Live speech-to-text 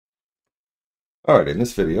Alright, in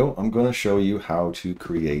this video, I'm going to show you how to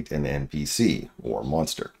create an NPC, or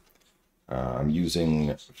monster. I'm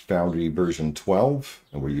using Foundry version 12,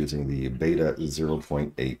 and we're using the beta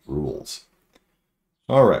 0.8 rules.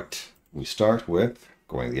 Alright, we start with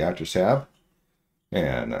going to the Actors tab,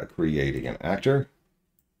 and creating an actor.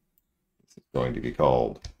 This is going to be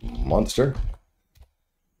called Monster,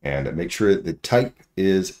 and make sure the type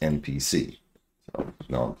is NPC, so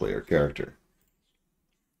non-player character.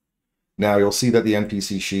 Now you'll see that the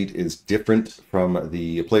NPC sheet is different from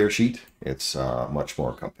the player sheet. It's much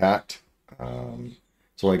more compact.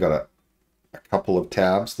 It's only got a couple of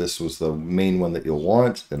tabs. This was the main one that you'll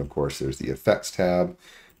want. Then of course there's the effects tab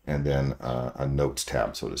and then a notes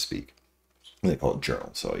tab, so to speak. And they call it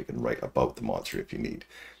journal, so you can write about the monster if you need.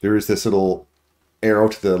 There is this little arrow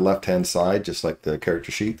to the left-hand side, just like the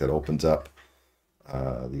character sheet, that opens up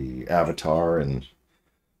the avatar and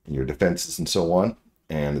your defenses and so on.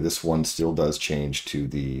 And this one still does change to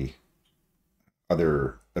the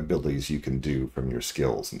other abilities you can do from your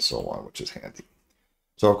skills and so on, which is handy.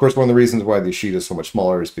 So, of course, one of the reasons why the sheet is so much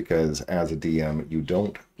smaller is because as a DM, you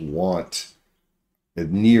don't want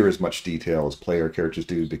near as much detail as player characters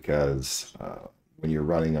do, because when you're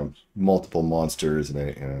running multiple monsters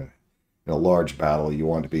in a large battle, you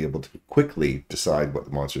want to be able to quickly decide what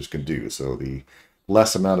the monsters can do. So the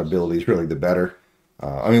less amount of abilities, really, the better.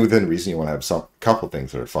 I mean, within reason, you want to have some couple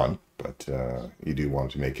things that are fun, but you do want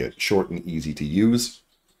to make it short and easy to use,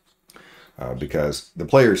 because the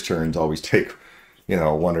player's turns always take,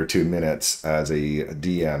 1 or 2 minutes. As a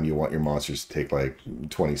DM, you want your monsters to take like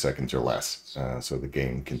 20 seconds or less, so the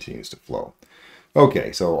game continues to flow.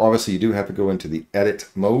 Okay, so obviously you do have to go into the edit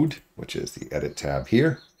mode, which is the edit tab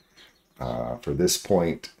here. For this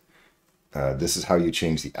point, this is how you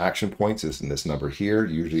change the action points, is in this number here.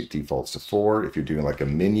 Usually it defaults to 4. If you're doing like a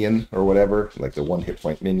minion or whatever, like the 1 hit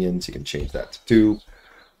point minions, you can change that to 2.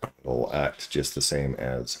 It'll act just the same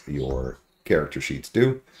as your character sheets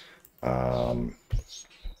do.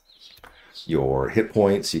 Your hit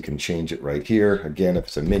points, you can change it right here. Again, if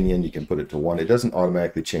it's a minion, you can put it to 1. It doesn't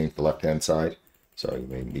automatically change the left-hand side, so you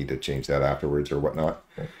may need to change that afterwards or whatnot.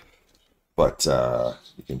 But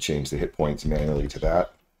you can change the hit points manually to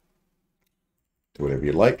that, to whatever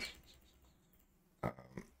you like.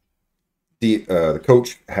 The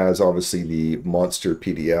coach has obviously the monster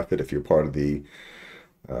PDF that if you're part of the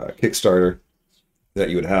Kickstarter that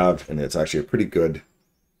you would have, and it's actually a pretty good,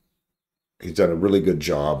 he's done a really good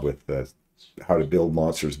job with how to build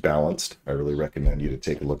monsters balanced. I really recommend you to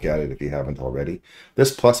take a look at it if you haven't already.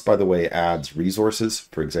 This plus, by the way, adds resources.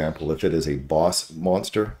 For example, if it is a boss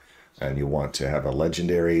monster and you want to have a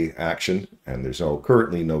legendary action, and there's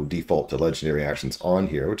currently no default to legendary actions on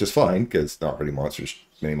here, which is fine because not many monsters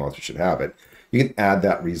should have it. You can add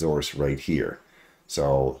that resource right here.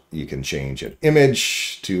 So you can change an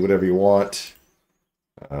image to whatever you want.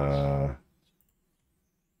 I'm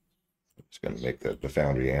just going to make the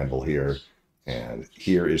Foundry anvil here. And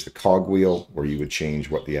here is the cogwheel where you would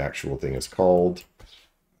change what the actual thing is called.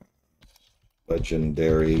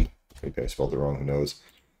 Legendary. Maybe I spelled it wrong, who knows.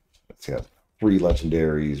 It's got 3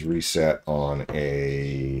 legendaries, reset on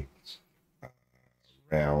a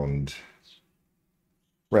round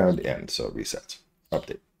end, so resets,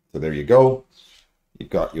 update. So there you go.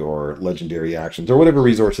 You've got your legendary actions or whatever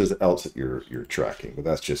resources else that you're tracking, but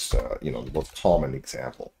that's just the most common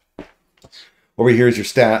example. Over here is your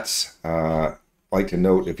stats. I like to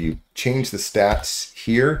note, if you change the stats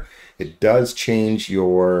here, it does change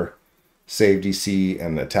your save DC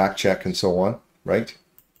and attack check and so on, right?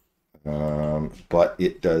 But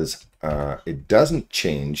it doesn't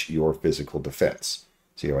change your physical defense.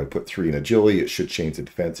 See how I put 3 in agility? It should change the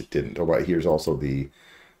defense. It didn't. Oh, right, here's also the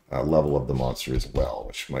level of the monster as well,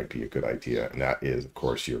 which might be a good idea. And that is, of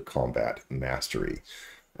course, your combat mastery.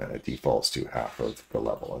 And it defaults to half of the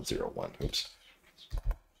level on 0-1. Oops.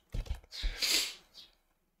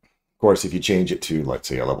 Of course, if you change it to, let's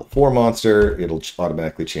say, a level 4 monster, it'll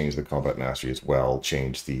automatically change the combat mastery as well,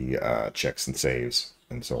 change the checks and saves,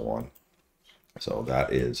 and so on. So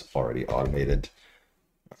that is already automated.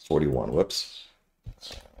 41, whoops.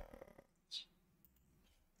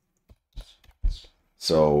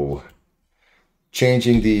 So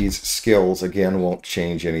changing these skills, again, won't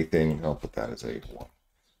change anything. I'll put that as a 1.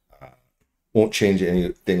 Won't change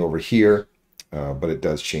anything over here, but it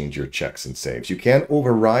does change your checks and saves. You can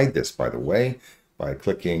override this, by the way, by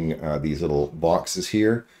clicking these little boxes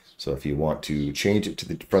here. So if you want to change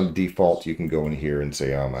it from the default, you can go in here and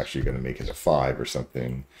say, I'm actually going to make it a 5 or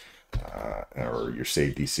something. Or your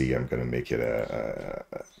save DC, I'm going to make it a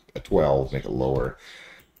 12, make it lower.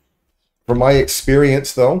 From my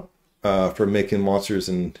experience, though, for making monsters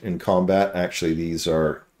in combat. Actually,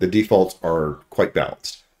 the defaults are quite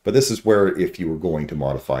balanced. But this is where, if you were going to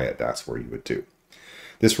modify it, that's where you would do.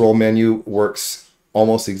 This roll menu works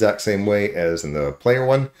almost the exact same way as in the player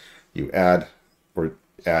one. You add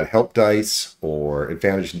help dice or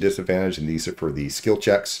advantage and disadvantage, and these are for the skill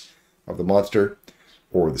checks of the monster,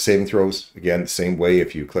 or the saving throws. Again, the same way.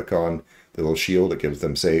 If you click on the little shield, it gives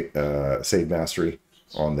them save mastery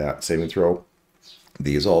on that saving throw.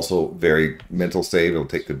 These also very mental save. It'll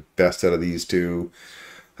take the best out of these two.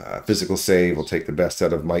 Physical save will take the best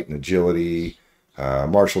out of might and agility.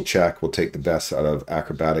 Martial check will take the best out of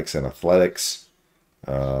acrobatics and athletics.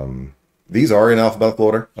 These are in alphabetical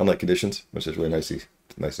order, unlike conditions, which is really nice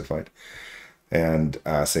to find. And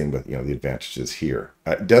same with the advantages here.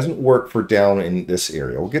 It doesn't work for down in this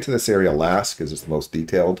area. We'll get to this area last because it's the most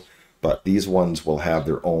detailed. But these ones will have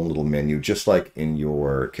their own little menu, just like in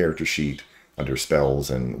your character sheet under spells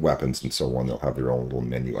and weapons and so on. They'll have their own little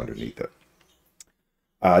menu underneath it.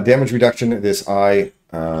 Damage reduction. This eye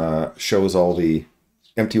shows all the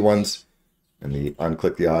empty ones, and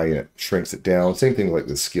unclick the eye and it shrinks it down. Same thing like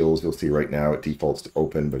the skills. You'll see right now it defaults to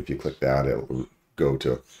open, but if you click that, it'll go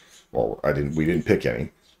to, well, we didn't pick any.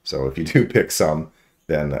 So if you do pick some,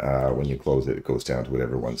 then when you close it, it goes down to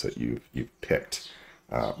whatever ones that you've picked.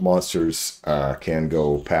 Monsters can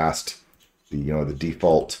go past the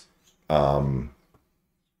default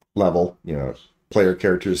level. Player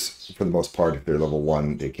characters, for the most part, if they're level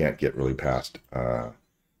 1, they can't get really past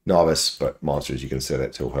novice, but monsters you can set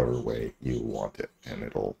it to however way you want it, and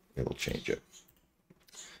it'll change it.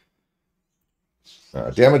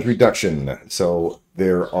 Damage reduction. So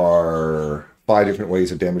there are 5 different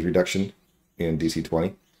ways of damage reduction in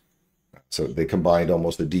DC20. So they combined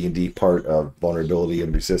almost the D&D part of vulnerability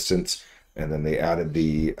and resistance, and then they added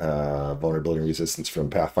the vulnerability and resistance from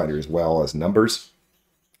Pathfinder as well as numbers.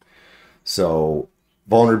 So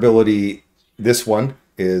vulnerability, this one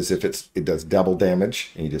is if it does double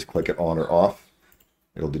damage, and you just click it on or off,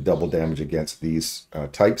 it'll do double damage against these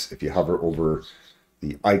types. If you hover over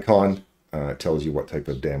the icon, it tells you what type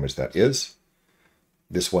of damage that is.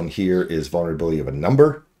 This one here is vulnerability of a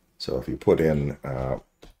number. So if you put in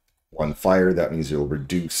 1 fire, that means it'll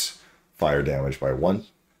reduce fire damage by 1.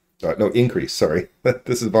 No, increase, sorry.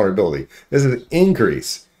 This is vulnerability. This is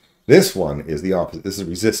increase. This one is the opposite. This is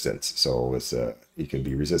resistance. So it's you can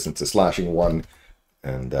be resistant to slashing 1,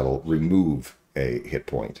 and that'll remove a hit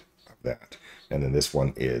point of that. And then this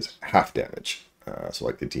one is half damage. So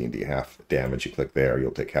like the D&D half damage, you click there,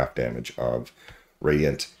 you'll take half damage of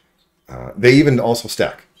radiant. They even also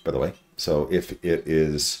stack, by the way. So if it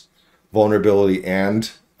is vulnerability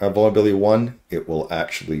and vulnerability 1, it will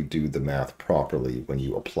actually do the math properly when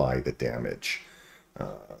you apply the damage.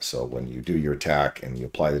 So when you do your attack and you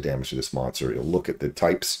apply the damage to this monster, it'll look at the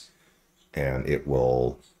types and it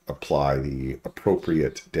will apply the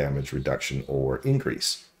appropriate damage reduction or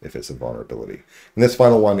increase if it's a vulnerability. And this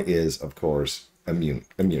final one is, of course,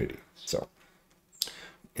 immunity. So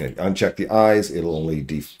uncheck the eyes,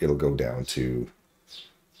 it'll go down to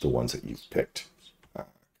the ones that you've picked.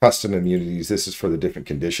 Custom immunities, this is for the different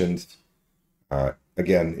conditions.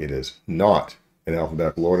 Again, it is not in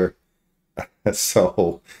alphabetical order.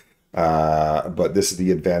 So, but this is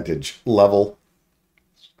the advantage level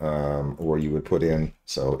where you would put in.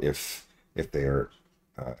 So if they're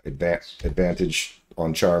advantage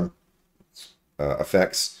on charm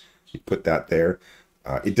effects, you put that there.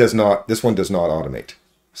 It does not. This one does not automate.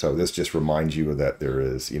 So this just reminds you that there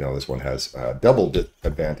is, this one has double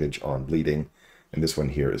advantage on bleeding, and this one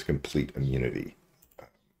here is complete immunity for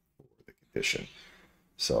the condition.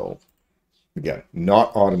 So again,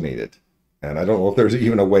 not automated. And I don't know if there's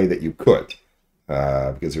even a way that you could,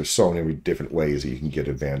 because there's so many different ways that you can get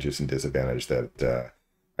advantages and disadvantages that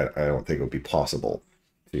I don't think it would be possible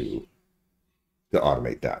to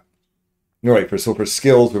automate that. All right, so for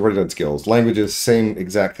skills, we've already done skills. Languages,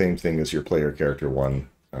 exact same thing as your player character one.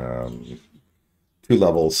 2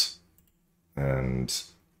 levels, and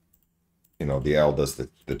the L does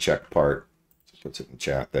the check part. So puts it in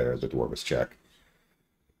chat there, the Dwarvish check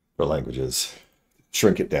for languages.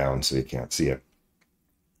 Shrink it down so you can't see it.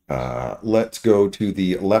 Let's go to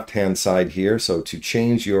the left-hand side here. So to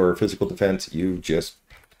change your physical defense, you just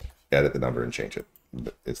edit the number and change it.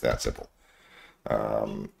 It's that simple.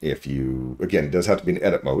 Again, it does have to be in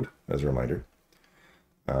edit mode, as a reminder.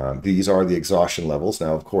 These are the exhaustion levels.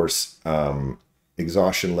 Now, of course,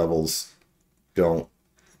 exhaustion levels don't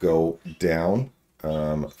go down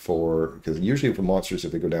because usually for monsters,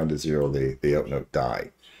 if they go down to 0, they out and out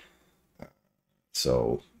die.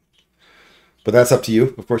 So, but that's up to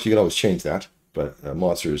you. Of course, you can always change that. But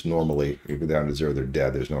monsters normally, if you go down to 0, they're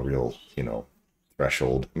dead. There's no real,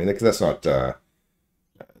 threshold. I mean, that's not the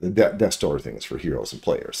death store thing is for heroes and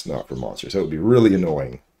players, not for monsters. So it would be really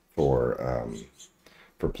annoying for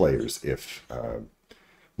players if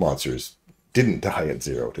monsters didn't die at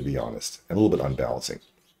 0, to be honest, and a little bit unbalancing.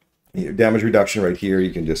 Damage reduction right here,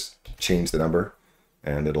 you can just change the number,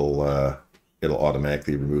 and it'll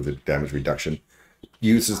automatically remove the damage reduction.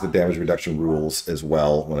 Uses the damage reduction rules as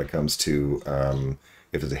well when it comes to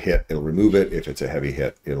if it's a hit, it'll remove it. If it's a heavy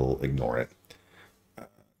hit, it'll ignore it.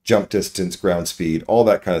 Jump distance, ground speed, all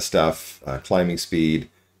that kind of stuff, climbing speed.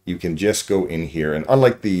 You can just go in here, and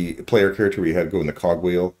unlike the player character where you had to go in the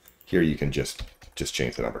cogwheel, here you can just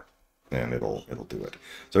change the number, and it'll do it.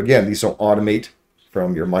 So again, these don't automate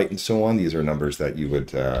from your might and so on. These are numbers that you would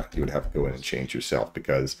have to go in and change yourself,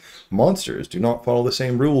 because monsters do not follow the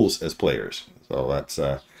same rules as players. So that's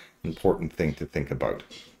an important thing to think about.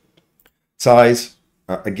 Size,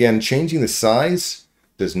 again, changing the size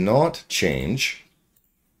does not change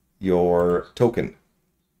your token.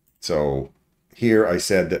 So here I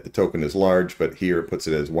said that the token is large, but here it puts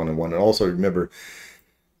it as 1 and 1. And also remember,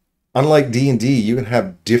 unlike D&D, you can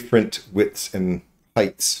have different widths and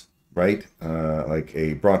heights, right? Like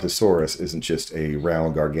a Brontosaurus isn't just a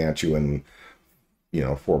round gargantuan,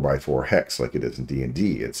 4x4 hex like it is in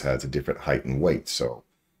D&D. It has a different height and weight,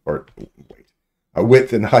 a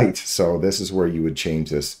width and height. So this is where you would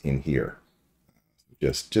change this in here.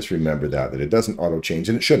 Just remember that it doesn't auto change,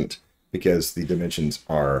 and it shouldn't, because the dimensions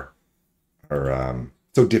are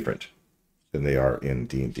so different than they are in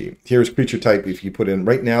D&D. Here's creature type. If you put in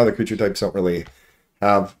right now, the creature types don't really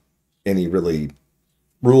have any really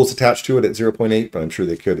rules attached to it at 0.8, but I'm sure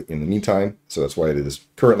they could in the meantime. So that's why it is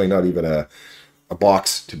currently not even a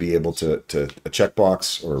box to be able to a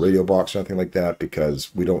checkbox or a radio box or anything like that,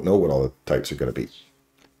 because we don't know what all the types are going to be.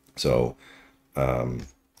 So,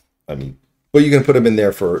 but you can put them in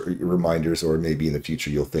there for reminders, or maybe in the future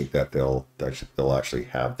you'll think that they'll actually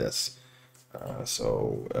have this.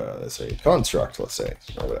 Let's say construct, let's say,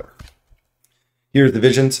 or whatever. Here's the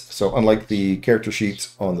visions. So unlike the character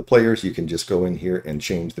sheets on the players, you can just go in here and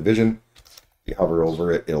change the vision. If you hover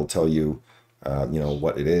over it, it'll tell you,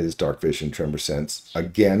 what it is: dark vision, tremor sense.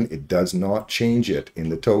 Again, it does not change it in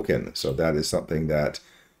the token. So that is something that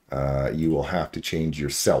you will have to change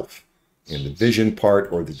yourself in the vision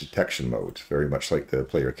part or the detection mode, very much like the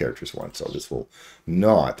player characters one. So this will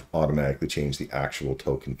not automatically change the actual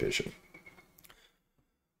token vision.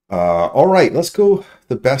 All right, let's go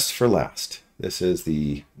the best for last. This is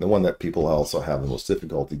the one that people also have the most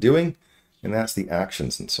difficulty doing, and that's the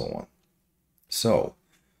actions and so on. So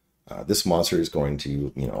this monster is going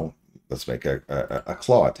to, let's make a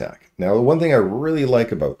claw attack. Now, the one thing I really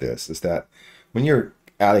like about this is that when you're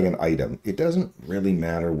adding an item, it doesn't really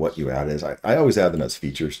matter what you add as. I always add them as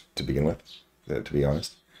features to begin with, to be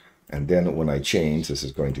honest. And then when I change, this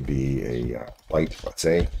is going to be a bite, let's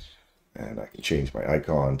say. And I can change my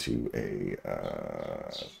icon to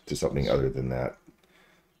something other than that.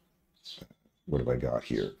 What have I got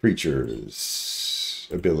here? Creatures,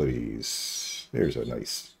 abilities. There's a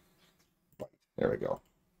nice bite. There we go.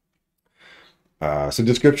 So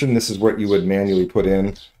description, this is what you would manually put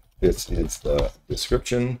in. It's the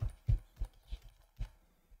description. Of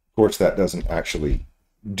course, that doesn't actually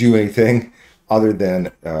do anything other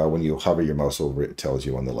than when you hover your mouse over it, it tells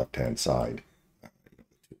you on the left-hand side.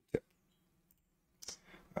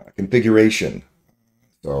 Configuration.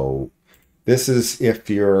 So this is if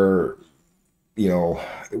you're,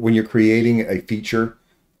 when you're creating a feature,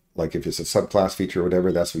 like if it's a subclass feature or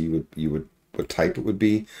whatever, that's what what type it would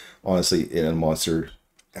be. Honestly, in a monster,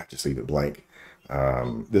 just leave it blank.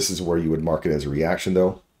 This is where you would mark it as a reaction,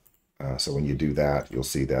 though. So when you do that, you'll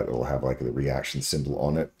see that it'll have like the reaction symbol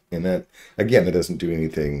on it. And that, again, that doesn't do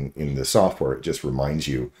anything in the software. It just reminds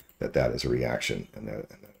you that that is a reaction, and that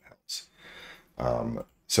helps.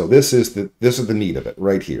 So this is the need of it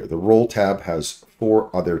right here. The roll tab has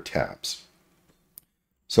 4 other tabs.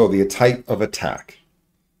 So the type of attack.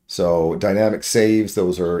 So dynamic saves,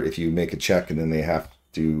 those are if you make a check and then they have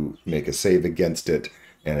to make a save against it,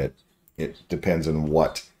 and it depends on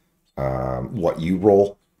what you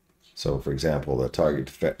roll. So for example, the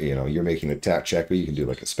target, you're making an attack check, or you can do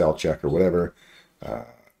like a spell check or whatever.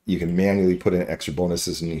 You can manually put in extra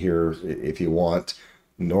bonuses in here if you want.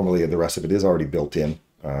 Normally the rest of it is already built in.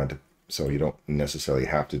 So you don't necessarily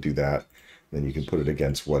have to do that. Then you can put it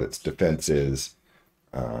against what its defense is,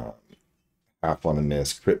 half on a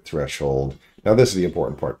miss, crit threshold. Now this is the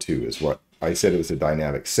important part too, is what I said it was a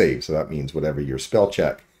dynamic save. So that means whatever your spell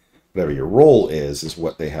check, whatever your roll is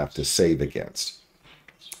what they have to save against.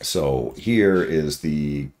 So here is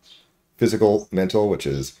the physical, mental, which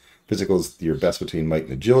is physical is your best between might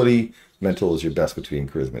and agility. Mental is your best between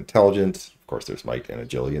charisma and intelligence. Of course, there's might and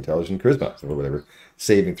agility, intelligence, and charisma, so whatever.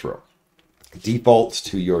 Saving throw. Defaults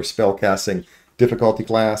to your spellcasting difficulty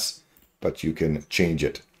class, but you can change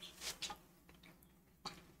it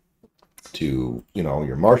to, you know,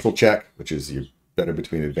 your martial check, which is your better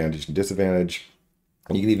between advantage and disadvantage.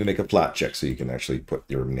 And you can even make a flat check, so you can actually put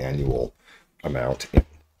your manual amount in.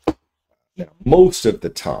 Now, most of the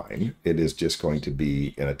time, it is just going to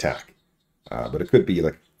be an attack. But it could be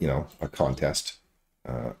like, you know, a contest,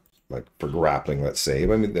 like for grappling, let's say.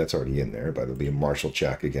 I mean, that's already in there, but it'll be a martial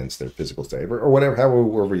check against their physical save or whatever,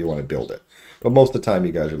 however you want to build it. But most of the time,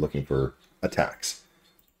 you guys are looking for attacks.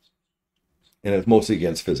 And it's mostly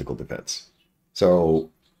against physical defense. So,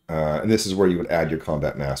 and this is where you would add your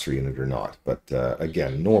combat mastery in it or not. But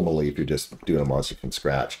again, normally, if you're just doing a monster from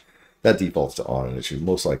scratch, that defaults to on, and it should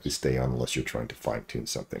most likely stay on unless you're trying to fine-tune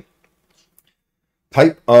something.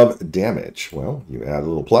 Type of damage. Well, you add a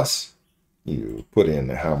little plus. You put in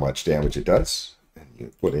how much damage it does, and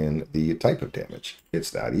you put in the type of damage. It's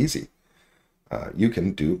that easy. You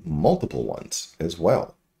can do multiple ones as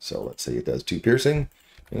well. So let's say it does 2 piercing,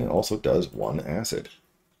 and it also does 1 acid.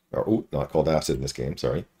 Or, oh, not called acid in this game,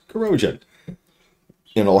 sorry. Corrosion. And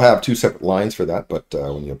it'll have 2 separate lines for that, but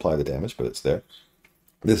when you apply the damage, but it's there.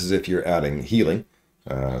 This is if you're adding healing.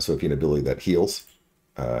 So if you have an ability that heals,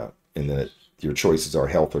 and then your choices are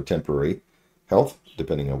health or temporary health,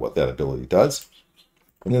 depending on what that ability does.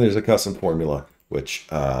 And then there's a custom formula, which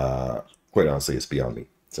quite honestly is beyond me.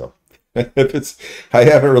 So if I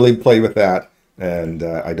haven't really played with that, and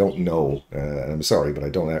I don't know, I'm sorry, but I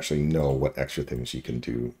don't actually know what extra things you can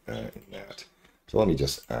do in that. So let me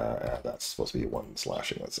just add, that's supposed to be 1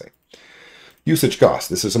 slashing, let's say. Usage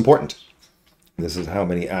cost, this is important. This is how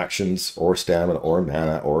many actions or stamina or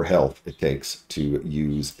mana or health it takes to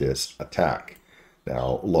use this attack.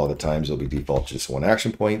 Now, a lot of the times it'll be default just 1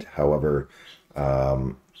 action point. However,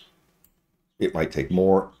 it might take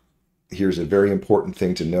more. Here's a very important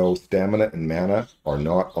thing to know. Stamina and mana are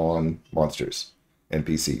not on monsters,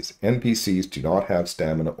 NPCs. NPCs do not have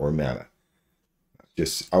stamina or mana.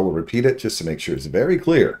 I will repeat it just to make sure it's very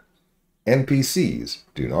clear. NPCs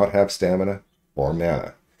do not have stamina or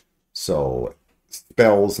mana. So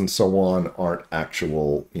spells and so on aren't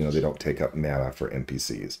actual, you know, they don't take up mana for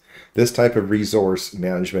NPCs. This type of resource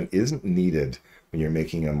management isn't needed when you're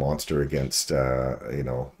making a monster against, you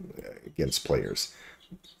know, against players.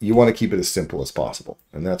 You want to keep it as simple as possible,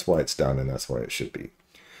 and that's why it's done, and that's why it should be.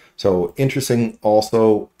 So interesting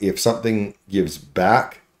also, if something gives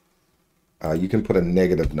back, you can put a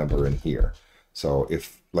negative number in here. So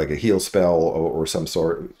if like a heal spell or some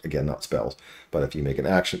sort, again, not spells, but if you make an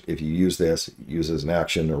action, if you use this, use as an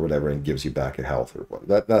action or whatever, and gives you back a health or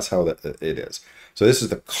what, that's how it is. So this is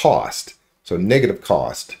the cost. So negative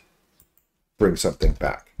cost brings something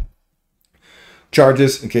back.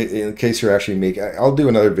 Charges, in case you're actually making, I'll do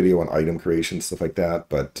another video on item creation, stuff like that,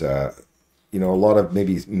 but you know, a lot of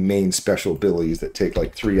maybe main special abilities that take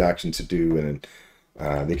like 3 actions to do, and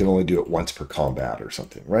they can only do it once per combat or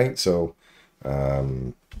something, right? So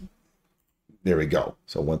there we go.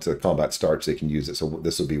 So once the combat starts, they can use it. So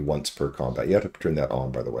this will be once per combat. You have to turn that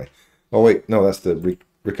on, by the way. Oh wait, no, that's the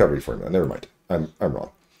recovery formula. Never mind. I'm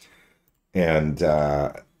wrong. And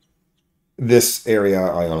this area,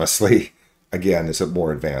 I honestly, again, is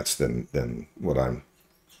more advanced than what I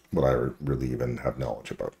really even have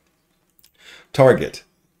knowledge about. Target.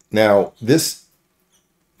 Now,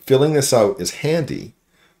 filling this out is handy,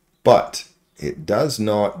 but it does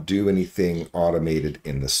not do anything automated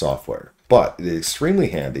in the software. But it is extremely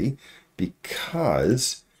handy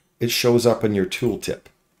because it shows up in your tooltip,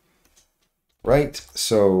 right?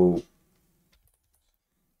 So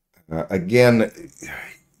again,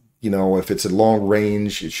 you know, if it's a long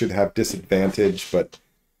range, it should have disadvantage, but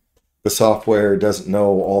the software doesn't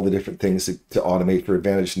know all the different things to automate for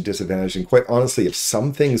advantage and disadvantage. And quite honestly, if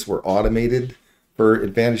some things were automated for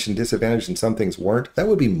advantage and disadvantage and some things weren't, that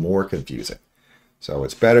would be more confusing. So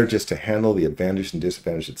it's better just to handle the advantage and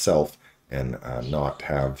disadvantage itself and not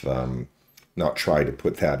try to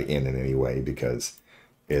put that in any way, because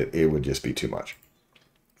it would just be too much.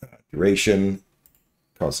 Duration,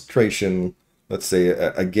 concentration. Let's say,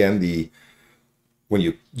 again, when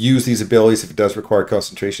you use these abilities, if it does require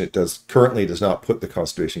concentration, it currently does not put the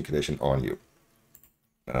concentration condition on you.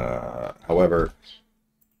 However,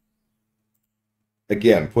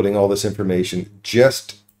 again, putting all this information,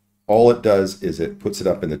 all it does is it puts it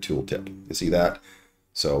up in the tooltip. You see that?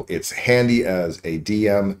 So it's handy as a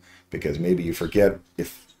DM, because maybe you forget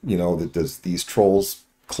if, you know, that does these trolls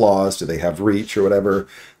claws, do they have reach or whatever?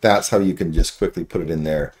 That's how you can just quickly put it in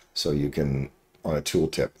there so you can, on a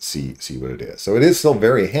tooltip, see what it is. So it is still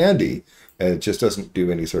very handy, and it just doesn't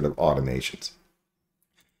do any sort of automations.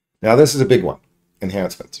 Now this is a big one,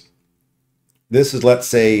 enhancements. This is, let's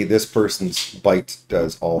say this person's bite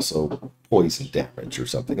does also poison damage or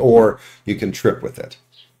something, or you can trip with it.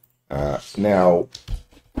 Now,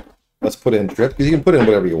 let's put in trip, because you can put in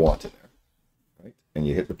whatever you want in there. Right? And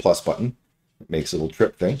you hit the plus button, it makes a little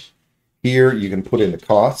trip thing. Here you can put in the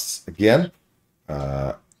costs, again,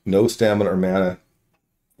 no stamina or mana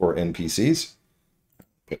for NPCs.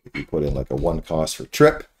 You put in like a 1 cost for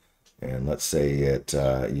trip, and let's say it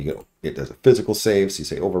does a physical save, so you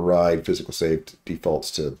say override, physical save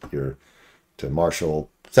defaults to martial.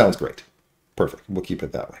 Sounds great. Perfect. We'll keep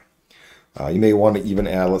it that way. You may want to even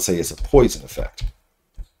add, let's say it's a poison effect.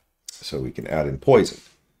 So we can add in poison.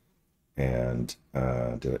 And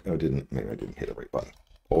maybe I didn't hit the right button.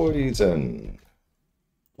 Poison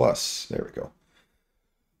plus, there we go.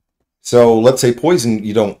 So let's say poison,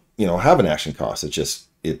 you don't have an action cost. It's just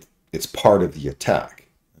it's part of the attack.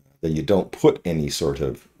 Then you don't put any sort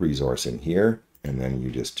of resource in here, and then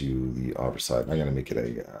you just do the other side. I'm going to make it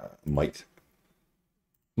a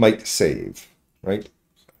might save, right?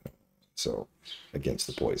 So against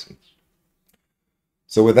the poison.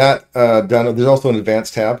 So with that done, there's also an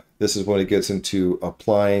advanced tab. This is when it gets into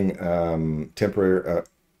applying temporary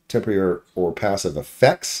or passive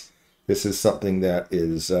effects. This is something that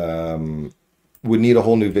is would need a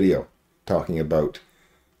whole new video talking about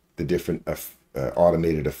the different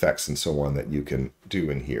automated effects and so on that you can do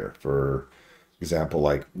in here. For example,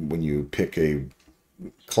 like when you pick a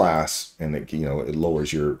class and it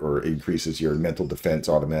lowers or increases your mental defense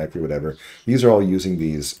automatically, whatever. These are all using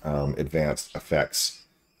these advanced effects,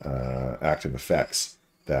 active effects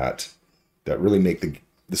that really make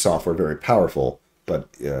the software very powerful.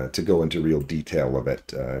 But to go into real detail of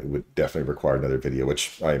it, it would definitely require another video,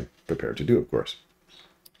 which I'm prepared to do, of course.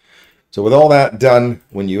 So with all that done,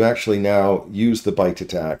 when you actually now use the bite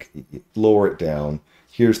attack, lower it down.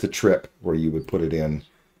 Here's the trip where you would put it in,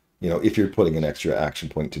 if you're putting an extra action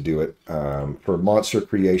point to do it. For monster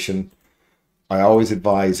creation, I always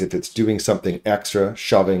advise if it's doing something extra,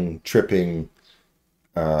 shoving, tripping,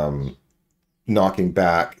 knocking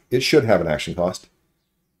back, it should have an action cost.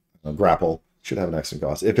 Grapple should have an action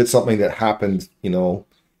cost. If it's something that happened, if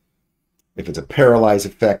it's a paralyze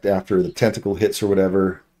effect after the tentacle hits or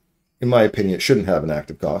whatever, in my opinion, it shouldn't have an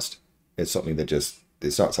active cost. It's something that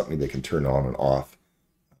it's not something they can turn on and off.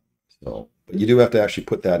 So, but you do have to actually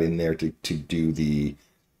put that in there to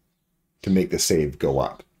make the save go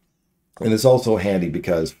up. And it's also handy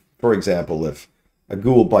because, for example, if a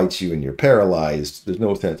ghoul bites you and you're paralyzed, there's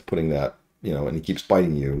no sense putting that, and he keeps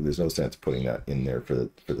biting you, there's no sense putting that in there for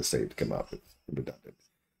the save to come up. It's redundant.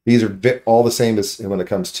 These are all the same as when it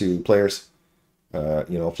comes to players.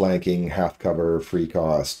 Flanking, half cover, free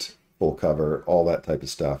cost, full cover, all that type of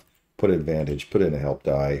stuff. Put advantage, put in a help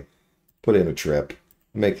die, put in a trip,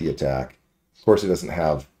 make the attack. Of course, it doesn't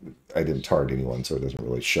have, I didn't target anyone, so it doesn't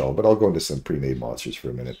really show, but I'll go into some pre-made monsters for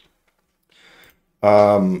a minute.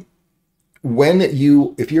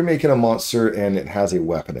 If you're making a monster and it has a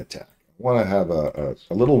weapon attack, I want to have a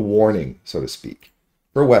little warning, so to speak,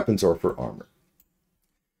 for weapons or for armor.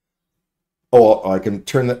 Oh, I can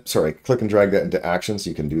click and drag that into actions.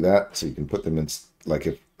 You can do that. So you can put them in,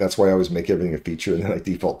 that's why I always make everything a feature, and then I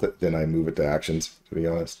default it, then I move it to actions, to be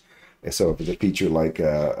honest. And so if it's a feature like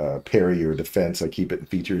parry or defense, I keep it in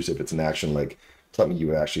features. If it's an action like something you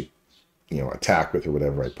would actually, attack with or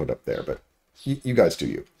whatever, I put up there. But you guys do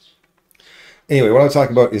you. Anyway, what I'm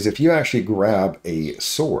talking about is if you actually grab a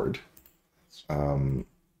sword, for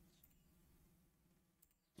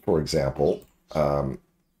example,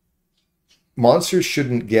 monsters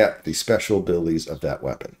shouldn't get the special abilities of that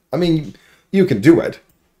weapon. I mean, you can do it.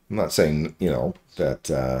 I'm not saying,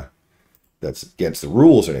 that that's against the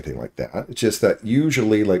rules or anything like that. It's just that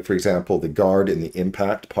usually, like, for example, the guard and the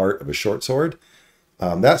impact part of a short sword,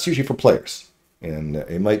 that's usually for players. And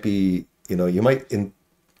it might be, it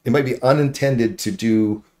might be unintended to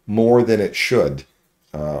do more than it should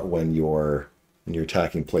when you're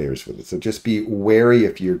attacking players with it. So just be wary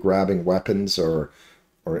if you're grabbing weapons or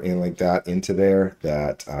anything like that into there,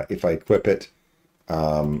 that if I equip it,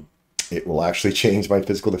 it will actually change my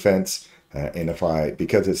physical defense. And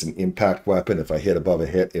because it's an impact weapon, if I hit above a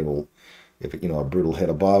hit, a brutal hit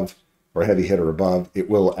above or a heavy hit or above, it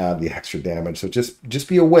will add the extra damage. So just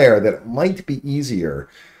be aware that it might be easier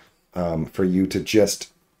for you to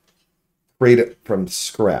just create it from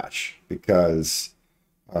scratch. Because,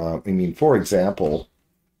 for example,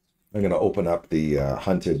 I'm going to open up the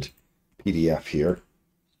hunted PDF here.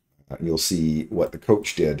 You'll see what the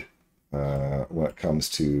coach did when it comes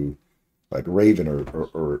to like Raven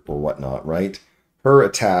or whatnot, right? Her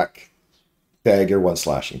attack, dagger, 1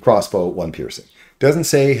 slashing, crossbow, 1 piercing. Doesn't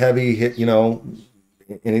say heavy hit, you know,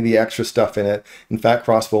 any of the extra stuff in it. In fact,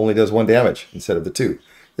 crossbow only does 1 damage instead of the 2.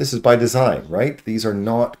 This is by design, right? These are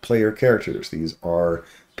not player characters. These are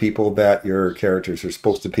people that your characters are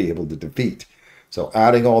supposed to be able to defeat. So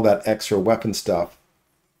adding all that extra weapon stuff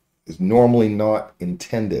is normally not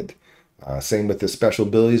intended. Same with the special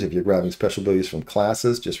abilities. If you're grabbing special abilities from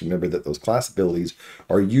classes, just remember that those class abilities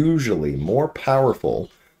are usually more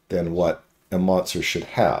powerful than what a monster should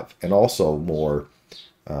have, and also more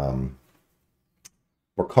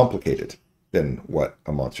complicated than what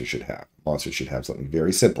a monster should have. Monsters should have something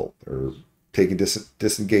very simple. Or taking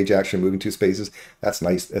disengage action, moving 2 spaces. That's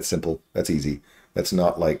nice. That's simple. That's easy. That's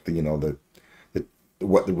not like the, you know, the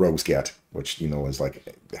what the rogues get, which, you know, is like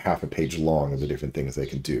half a page long of the different things they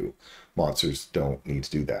can do. Monsters don't need to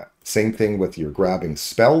do that. Same thing with your grabbing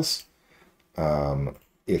spells.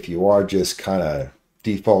 If you are just kind of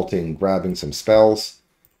defaulting grabbing some spells,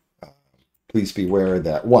 please be aware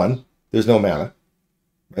that 1, there's no mana,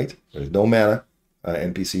 right? There's no mana.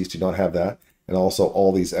 NPCs do not have that. And also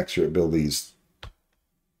all these extra abilities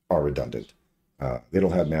are redundant. They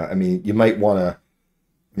don't have mana. I mean, you might want to,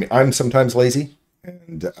 I mean, I'm sometimes lazy,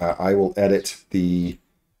 and I will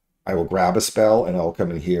I will grab a spell and I'll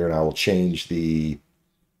come in here and I will change the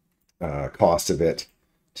cost of it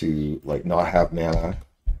to like not have mana.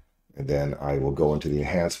 And then I will go into the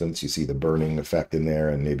enhancements. You see the burning effect in there,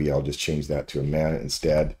 and maybe I'll just change that to a mana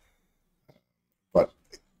instead. But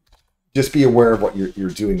just be aware of what you're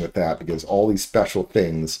doing with that, because all these special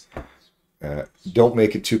things, don't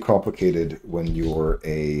make it too complicated when you're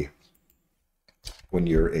a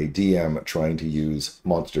DM trying to use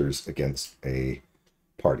monsters against a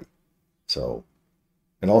party. So,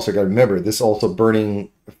 and also got to remember, this also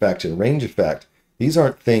burning effect and range effect, these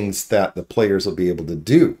aren't things that the players will be able to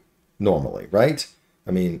do normally, right?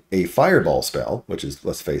 I mean, a fireball spell, which is,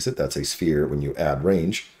 let's face it, that's a sphere when you add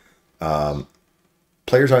range.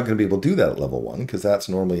 Players aren't going to be able to do that at level 1, because that's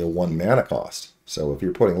normally a 1 mana cost. So if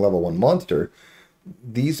you're putting a level 1 monster,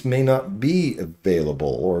 these may not be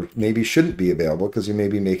available, or maybe shouldn't be available, because you may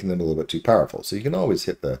be making them a little bit too powerful. So you can always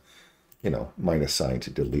hit the, you know, minus sign to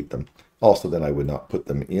delete them. Also, then I would not put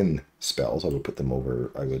them in spells. I would put them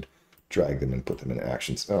over, I would drag them and put them in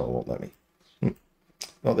actions. Oh, it won't let me.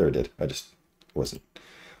 Oh, there it did. I just wasn't,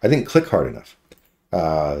 I didn't click hard enough.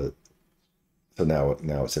 So now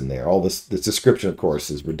it's in there. All this description, of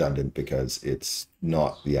course, is redundant because it's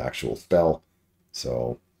not the actual spell.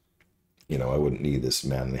 So, you know, I wouldn't need this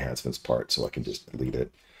mana enhancements part, so I can just delete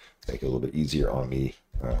it, make it a little bit easier on me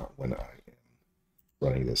when I am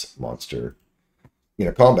running this monster in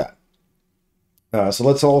a combat. So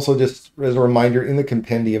let's also just, as a reminder, in the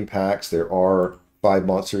compendium packs, there are 5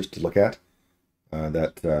 monsters to look at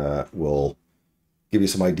that will give you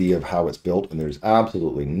some idea of how it's built. And there's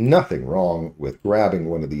absolutely nothing wrong with grabbing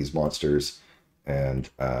one of these monsters and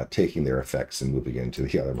taking their effects and moving into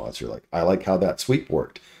the other monster. Like, I like how that sweep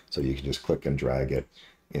worked. So you can just click and drag it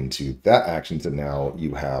into that action. So now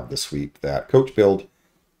you have the sweep that coach build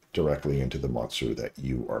directly into the monster that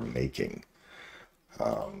you are making.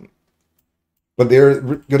 But they're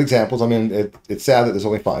good examples. I mean, it's sad that there's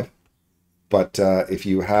only 5. But if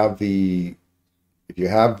you have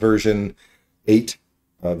version 8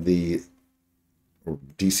 of the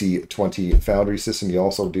DC20 Foundry system, you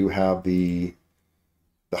also do have the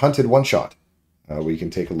hunted one-shot, where you can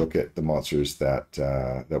take a look at the monsters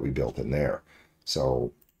that we built in there.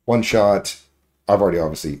 So one-shot, I've already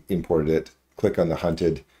obviously imported it. Click on the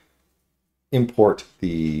hunted, import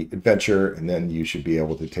the adventure, and then you should be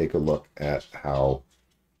able to take a look at how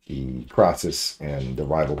the Crassus and the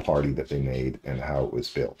rival party that they made and how it was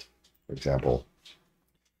built. For example,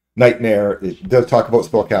 Nightmare, it does talk about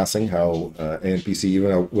spellcasting, how an NPC,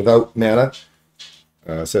 even without mana,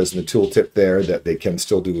 says in the tooltip there that they can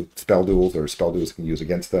still do spell duels, or spell duels can use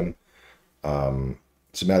against them.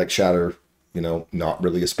 Somatic Shatter, you know, not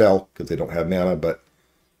really a spell because they don't have mana, but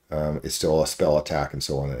it's still a spell attack and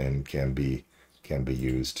so on, and can be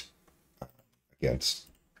used against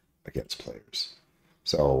players.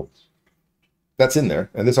 So that's in there.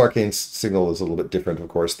 And this arcane signal is a little bit different, of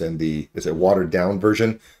course, than is a watered down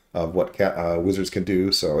version of what wizards can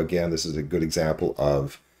do. So again, this is a good example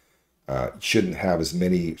of shouldn't have as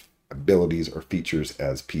many abilities or features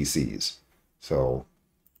as PCs. So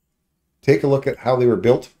take a look at how they were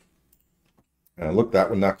built. Look, that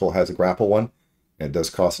one Knuckle has a grapple one, and it does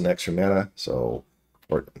cost an extra mana, so,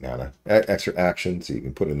 or mana, extra action, so you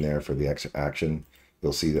can put in there for the extra action.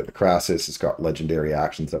 You'll see that the Crassus has got legendary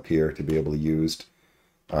actions up here to be able to use.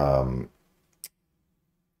 I'm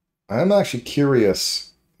actually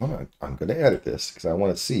curious. I'm going to edit this because I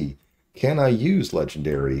want to see, can I use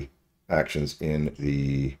legendary actions in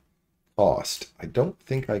the cost? I don't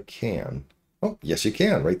think I can. Oh, yes, you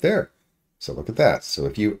can right there. So look at that. So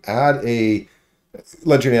if you add a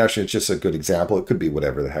legendary action, it's just a good example. It could be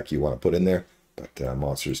whatever the heck you want to put in there, but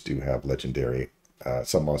monsters do have legendary.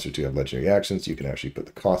 Some monsters do have legendary actions. You can actually put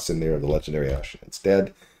the costs in there of the legendary action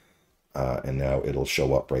instead, and now it'll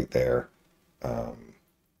show up right there.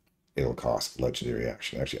 It'll cost legendary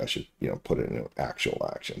action. Actually, I should put it in an actual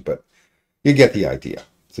action, but you get the idea.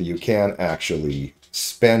 So you can actually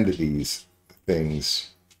spend these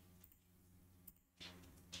things,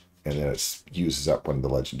 and then it uses up one of the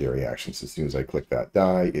legendary actions. As soon as I click that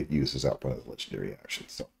die, it uses up one of the legendary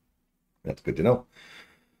actions. So that's good to know.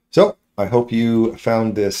 So I hope you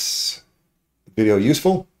found this video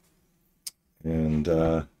useful, and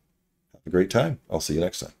have a great time. I'll see you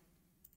next time.